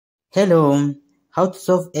Hello, how to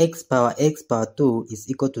solve x power 2 is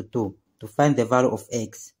equal to 2 to find the value of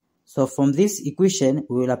x. So from this equation,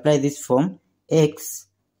 we will apply this form x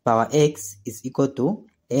power x is equal to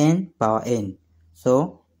n power n.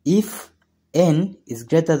 So if n is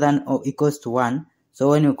greater than or equals to 1,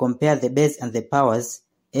 so when you compare the base and the powers,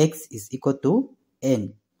 x is equal to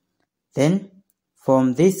n. Then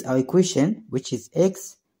from this our equation, which is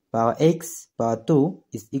x power 2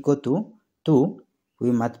 is equal to 2, we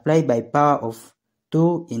multiply by power of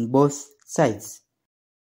 2 in both sides.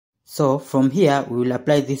 So from here we will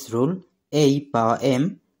apply this rule: a power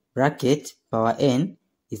m bracket power n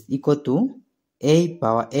is equal to a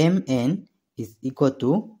power mn is equal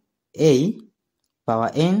to a power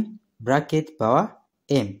n bracket power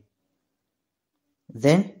m.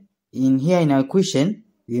 Then in here in our equation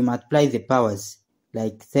we multiply the powers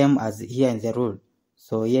like same as here in the rule.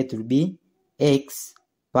 So here it will be x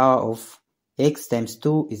power of x times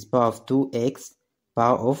 2 is power of 2x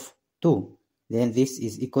power of 2. Then this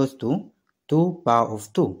is equals to 2 power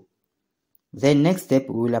of 2. Then next step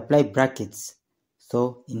we will apply brackets.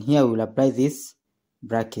 So in here we will apply this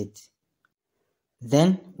bracket.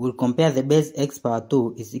 Then we'll compare the base x power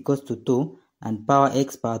 2 is equals to 2 and power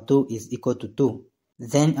x power 2 is equal to 2.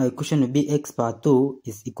 Then our equation will be x power 2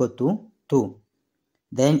 is equal to 2.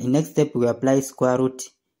 Then in next step we apply square root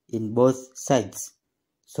in both sides.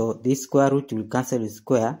 So this square root will cancel with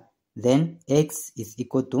square. Then x is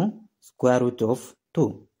equal to square root of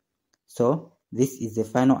 2. So this is the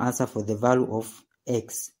final answer for the value of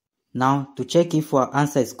x. Now to check if our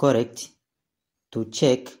answer is correct, to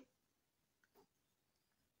check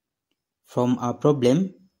from our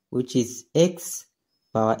problem, which is x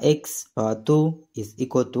power 2 is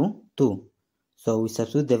equal to 2. So we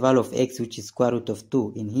substitute the value of x, which is square root of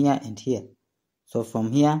 2, in here and here. So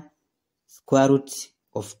from here, square root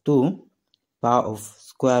of 2, power of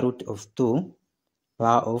square root of 2,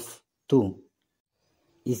 power of 2.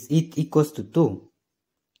 Is it equals to 2?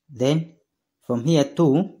 Then from here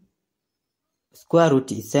 2, square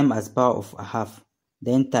root is same as power of a half.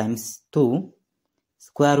 Then times 2,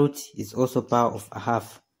 square root is also power of a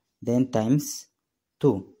half. Then times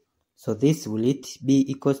 2. So this will it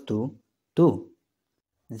be equals to 2.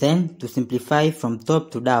 Then to simplify from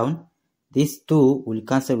top to down, this 2 will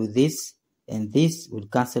cancel with this and this will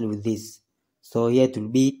cancel with this. So here it will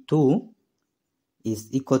be 2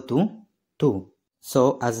 is equal to 2.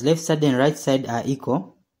 So as left side and right side are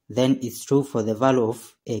equal, then it's true for the value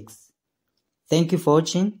of x. Thank you for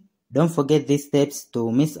watching. Don't forget these steps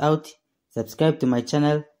to miss out. Subscribe to my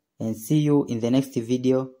channel and see you in the next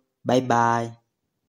video. Bye bye.